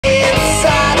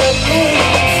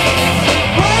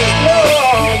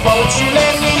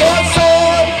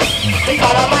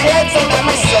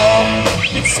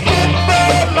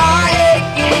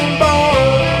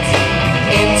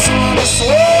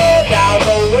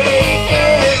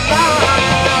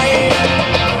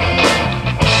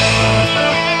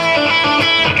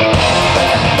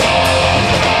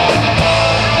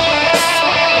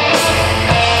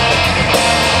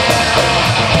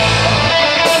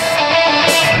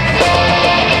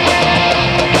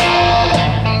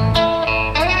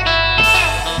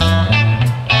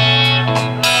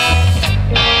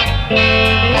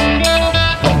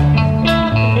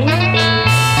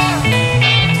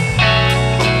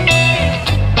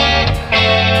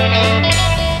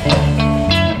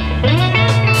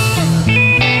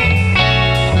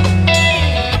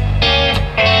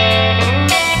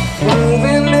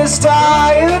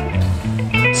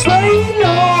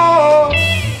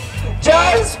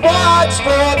watch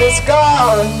for the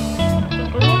scars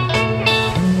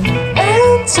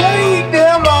and take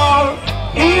them off.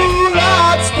 You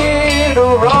lost it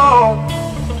wrong.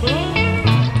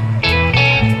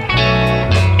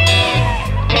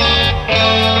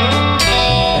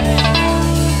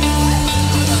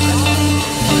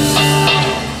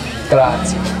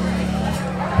 Grazie.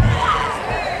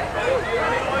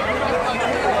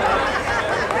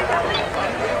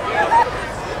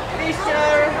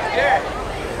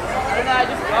 I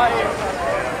just got here.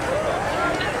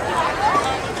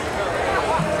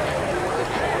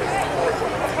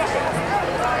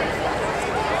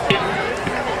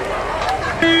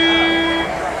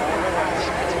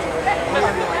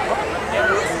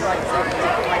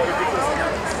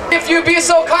 If you'd be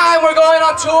so kind, we're going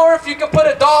on tour. If you could put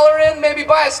 $1 in, maybe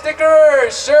buy a sticker or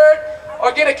a shirt,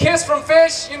 or get a kiss from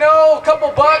Fish, you know, a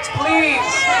couple bucks,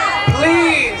 please.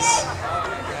 Please.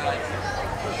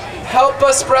 Help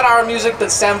us spread our music to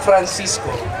San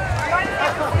Francisco.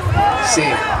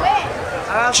 See.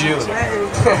 June.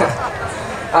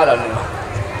 I don't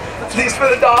know. Please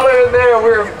put $1 in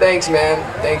there. Thanks, man.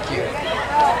 Thank you.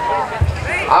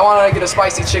 I want to get a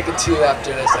spicy chicken too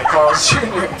after this, like Carl's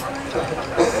Jr.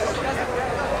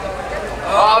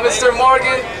 Mr.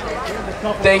 Morgan.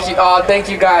 Thank you. Thank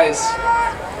you guys.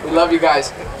 We love you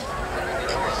guys.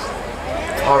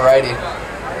 Alrighty.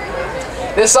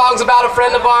 This song's about a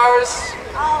friend of ours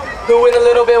who went a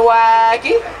little bit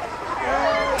wacky.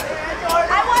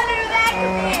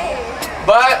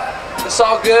 But it's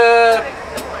all good.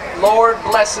 Lord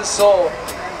bless his soul.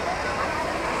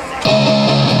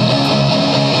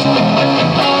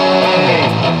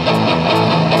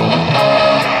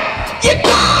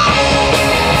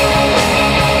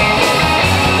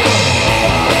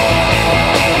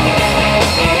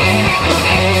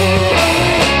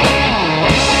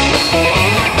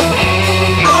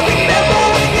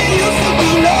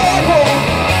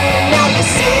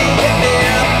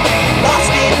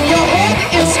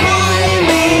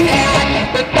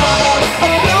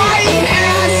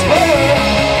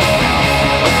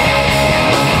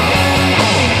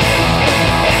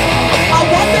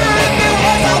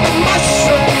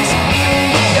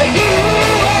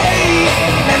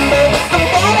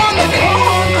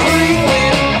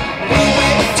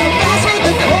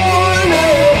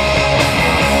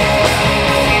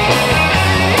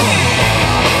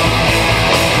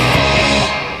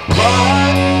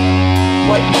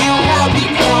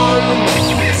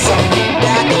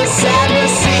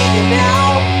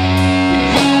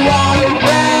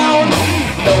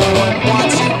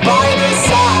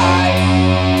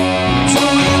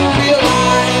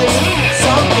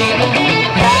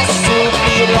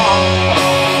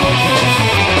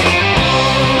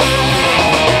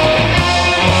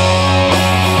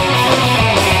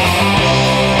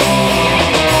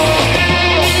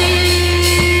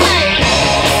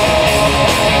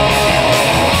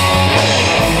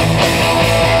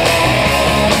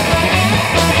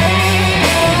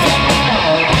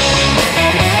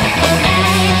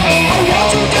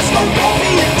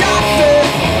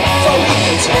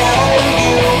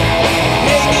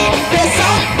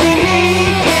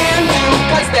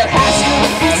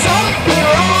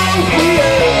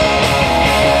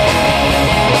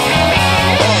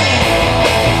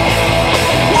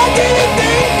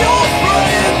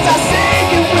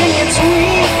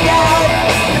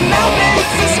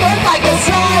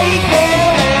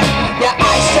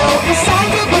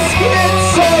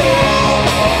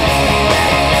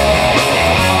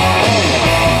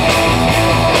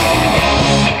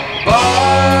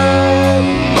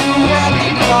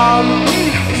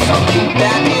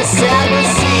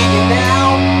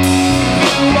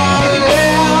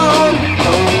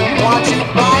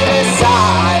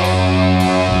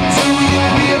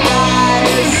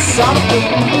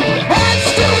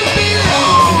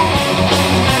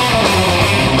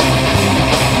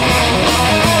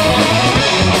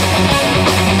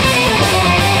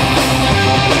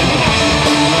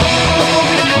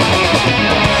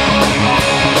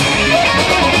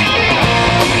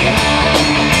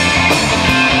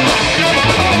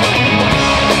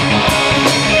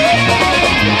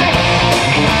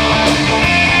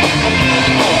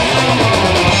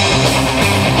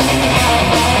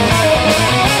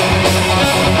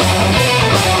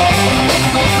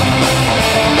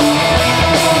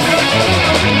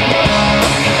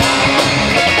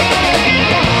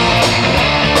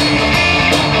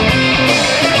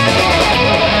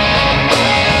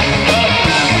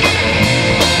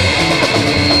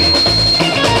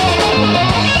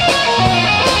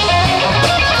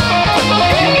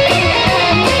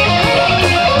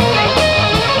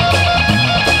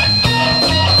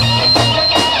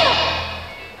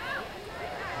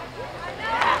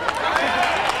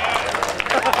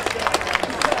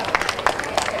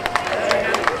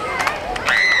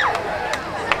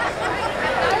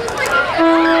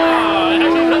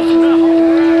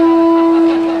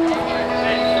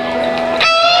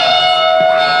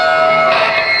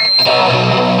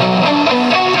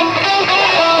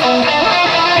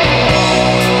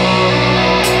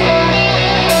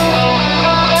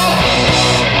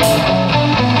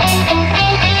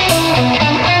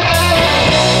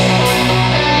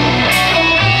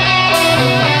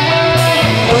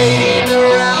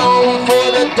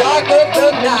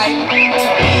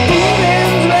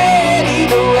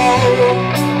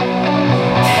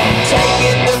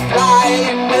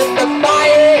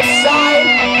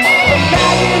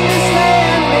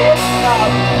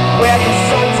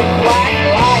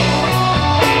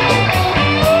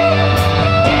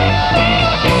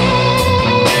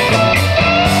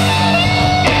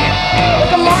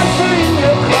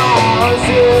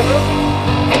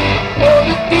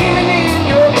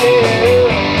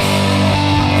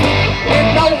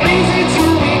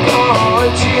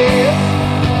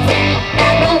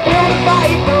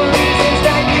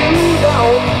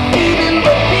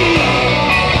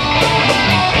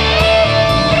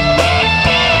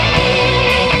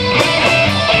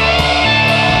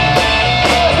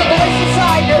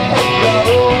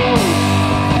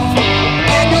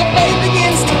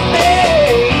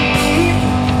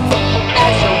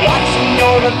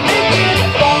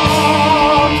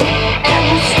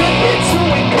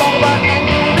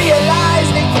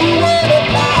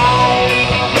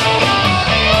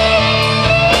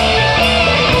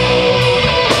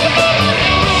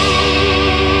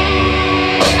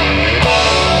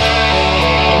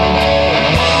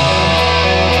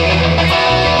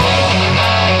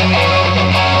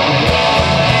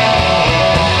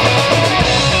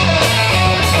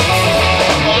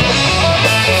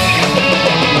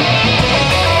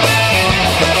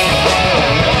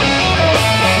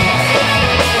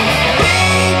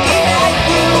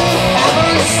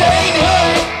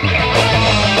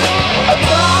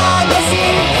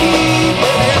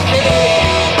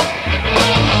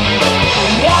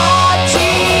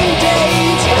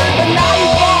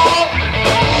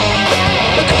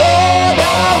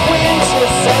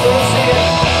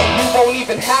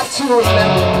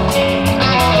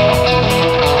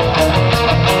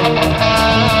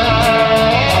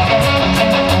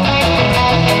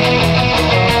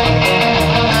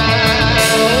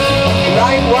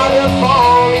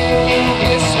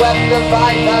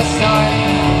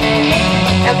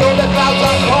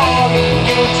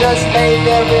 just lay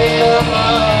there in the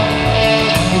mud,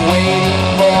 waiting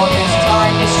for this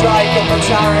time to strike up a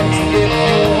time to lift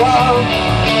you up.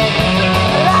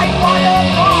 Like water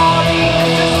falling,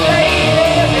 just lay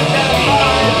there in the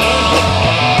mud.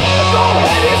 Go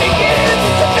ahead and begin this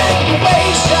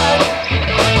evacuation.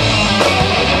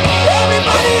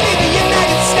 Everybody leave the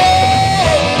United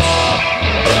States.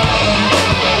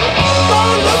 Go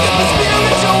look at the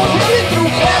spiritual healing through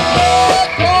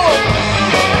chemical.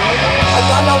 I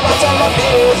got no watch on my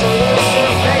business,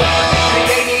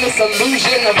 creating this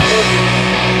illusion of living.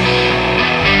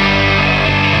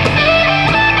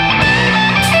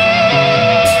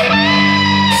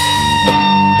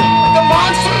 Like a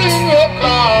monster in your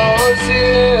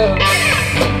closet,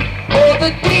 or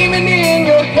the demon in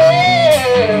your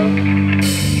head.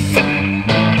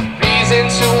 Reason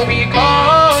to be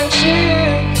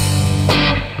conscious,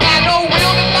 and no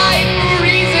will to fight for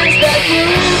reasons that you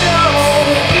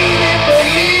don't even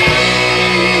believe.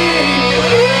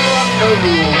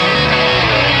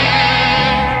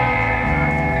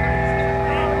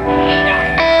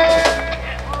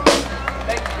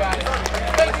 Thank you guys.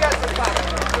 Thank you guys for clapping.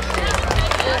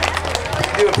 I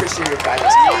do appreciate your guys'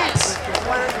 claps.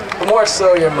 But more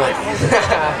so your money.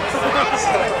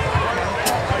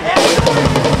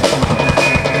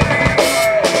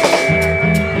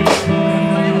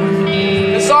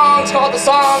 The song's called The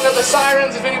Song of the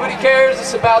Sirens. If anybody cares,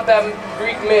 it's about that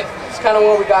Greek myth. It's kind of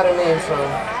where we got our name from.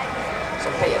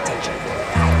 So pay attention.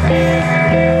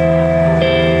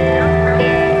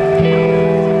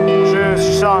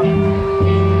 Tschüss, Sean.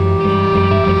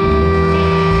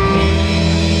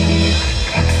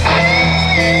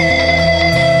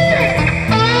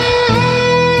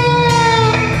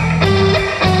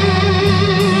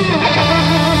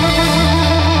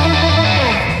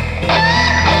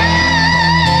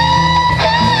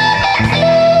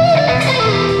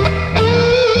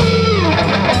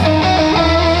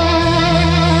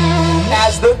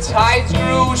 The tides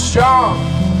grew strong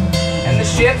and the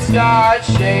ship started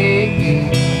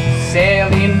shaking,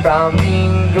 sailing from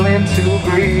England to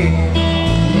Greece.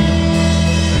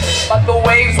 But the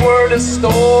waves were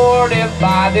distorted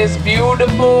by this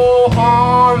beautiful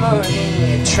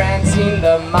harmony, entrancing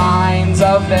the minds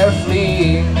of their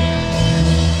fleet.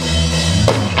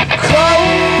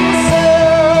 Closer,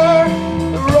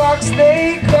 the rocks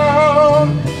they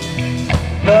come,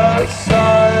 the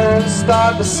sirens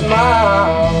start to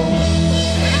smile.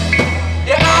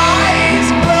 Your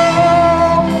eyes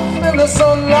close and the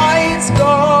sunlight's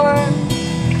gone.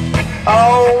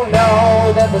 Oh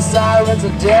no, that the sirens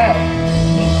are dead.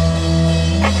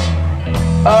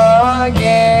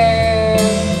 Again,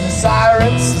 the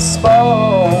sirens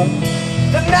spoke.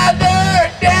 Another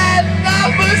death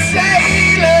of a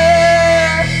sailor.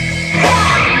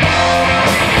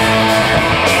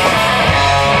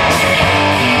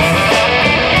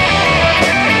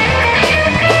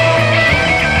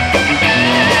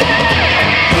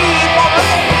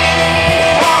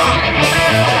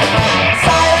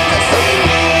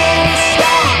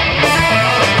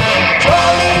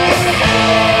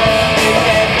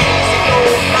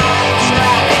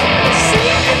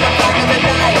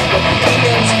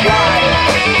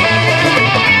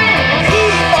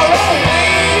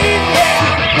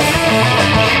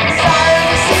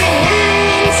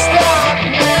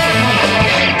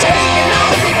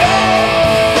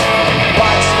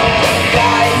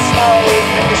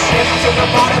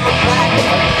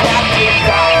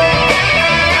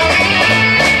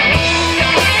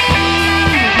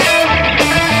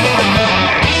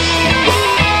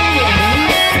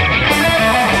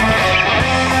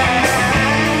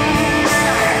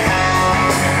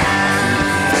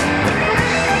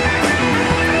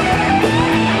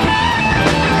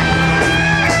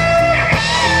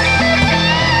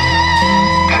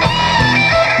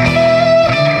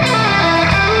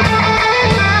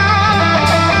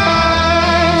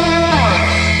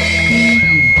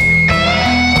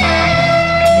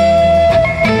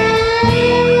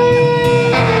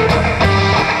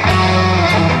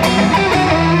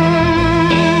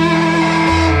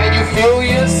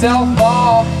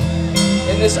 Off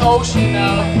in this ocean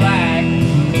of black,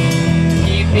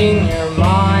 keeping your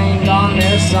mind on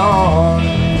their song.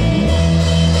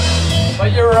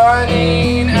 But you're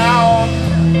running out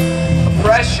of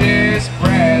precious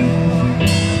breath,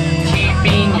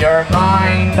 keeping your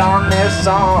mind on their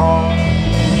song.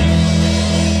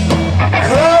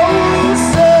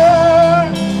 Closer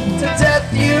to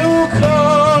death you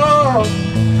come,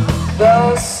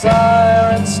 the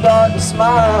sirens start to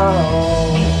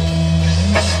smile.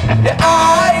 Your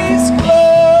eyes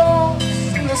closed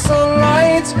and the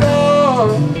sunlight's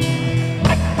gone.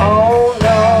 Oh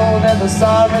no, that the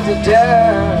sirens are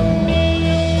dead.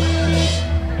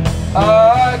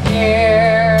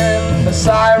 Again, the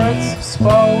sirens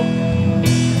spoke.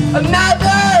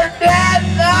 Another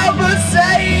death of a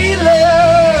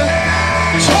sailor.